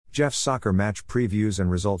Jeff's Soccer Match Previews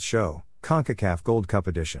and Results Show, CONCACAF Gold Cup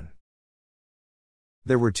Edition.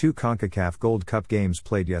 There were 2 CONCACAF Gold Cup games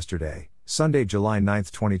played yesterday, Sunday, July 9,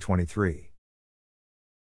 2023.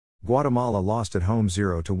 Guatemala lost at home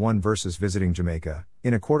 0-1 versus visiting Jamaica,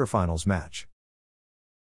 in a quarterfinals match.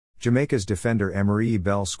 Jamaica's defender Emery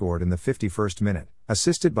Bell scored in the 51st minute,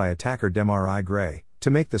 assisted by attacker Demarai Gray, to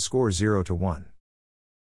make the score 0-1.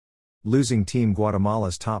 Losing team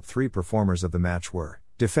Guatemala's top 3 performers of the match were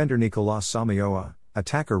defender Nicolas Samayoa,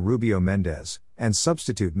 attacker Rubio Mendez, and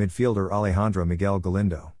substitute midfielder Alejandro Miguel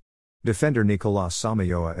Galindo. Defender Nicolas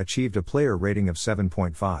Samayoa achieved a player rating of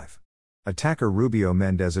 7.5. Attacker Rubio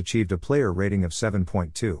Mendez achieved a player rating of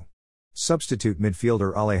 7.2. Substitute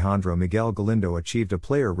midfielder Alejandro Miguel Galindo achieved a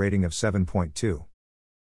player rating of 7.2.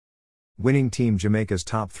 Winning team Jamaica's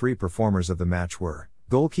top 3 performers of the match were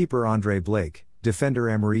goalkeeper Andre Blake,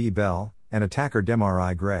 defender Emery Bell, and attacker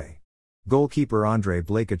Demarai Gray. Goalkeeper Andre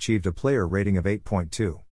Blake achieved a player rating of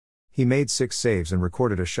 8.2. He made 6 saves and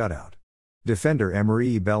recorded a shutout. Defender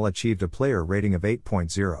Emery Bell achieved a player rating of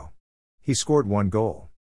 8.0. He scored 1 goal.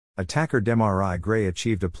 Attacker Demarai Gray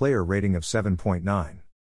achieved a player rating of 7.9.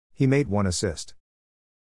 He made 1 assist.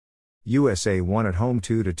 USA won at home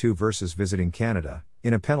 2-2 versus visiting Canada,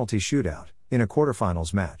 in a penalty shootout, in a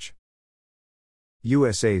quarterfinals match.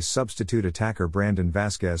 USA's substitute attacker Brandon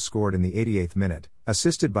Vasquez scored in the 88th minute,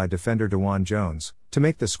 assisted by defender DeJuan Jones, to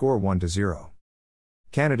make the score 1-0.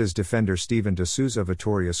 Canada's defender Steven de Souza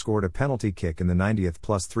Vitoria scored a penalty kick in the 90th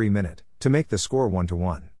plus 3 minute, to make the score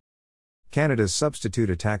 1-1. Canada's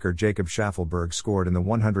substitute attacker Jacob Schaffelberg scored in the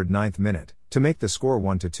 109th minute, to make the score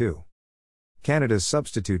 1-2. Canada's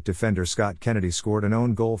substitute defender Scott Kennedy scored an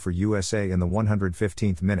own goal for USA in the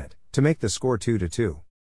 115th minute, to make the score 2-2.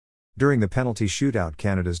 During the penalty shootout,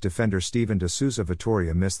 Canada's defender Steven de Souza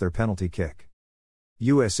Vitoria missed their penalty kick.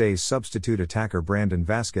 USA's substitute attacker Brandon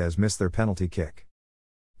Vasquez missed their penalty kick.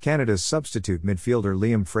 Canada's substitute midfielder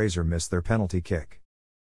Liam Fraser missed their penalty kick.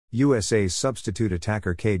 USA's substitute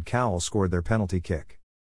attacker Cade Cowell scored their penalty kick.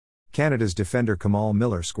 Canada's defender Kamal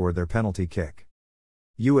Miller scored their penalty kick.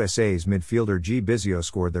 USA's midfielder G. Bizio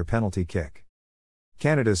scored their penalty kick.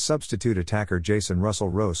 Canada's substitute attacker Jason Russell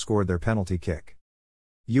Rowe scored their penalty kick.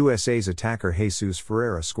 USA's attacker Jesus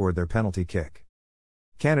Ferreira scored their penalty kick.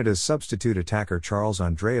 Canada's substitute attacker Charles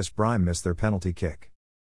Andreas Brime missed their penalty kick.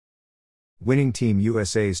 Winning team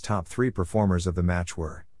USA's top 3 performers of the match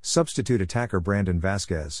were substitute attacker Brandon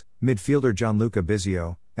Vasquez, midfielder Gianluca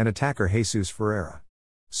Bizio, and attacker Jesus Ferreira.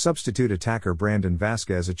 Substitute attacker Brandon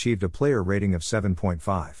Vasquez achieved a player rating of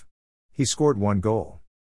 7.5. He scored 1 goal.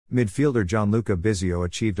 Midfielder Gianluca Bizio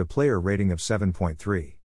achieved a player rating of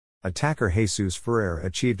 7.3. Attacker Jesus Ferreira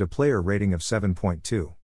achieved a player rating of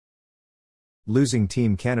 7.2. Losing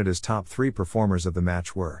team Canada's top 3 performers of the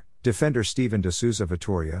match were defender Steven de Souza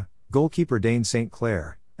Vitoria, goalkeeper Dane St.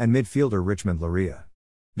 Clair, and midfielder Richmond Laria.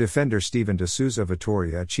 Defender Steven de Souza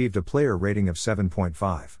Vitoria achieved a player rating of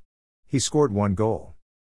 7.5. He scored 1 goal.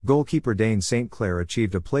 Goalkeeper Dane St. Clair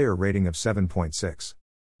achieved a player rating of 7.6.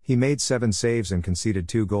 He made 7 saves and conceded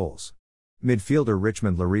 2 goals. Midfielder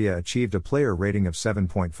Richmond Laria achieved a player rating of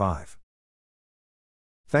 7.5.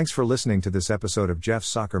 Thanks for listening to this episode of Jeff's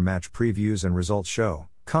Soccer Match Previews and Results Show,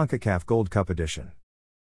 CONCACAF Gold Cup Edition.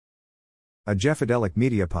 A Jeffadelic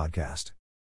Media Podcast.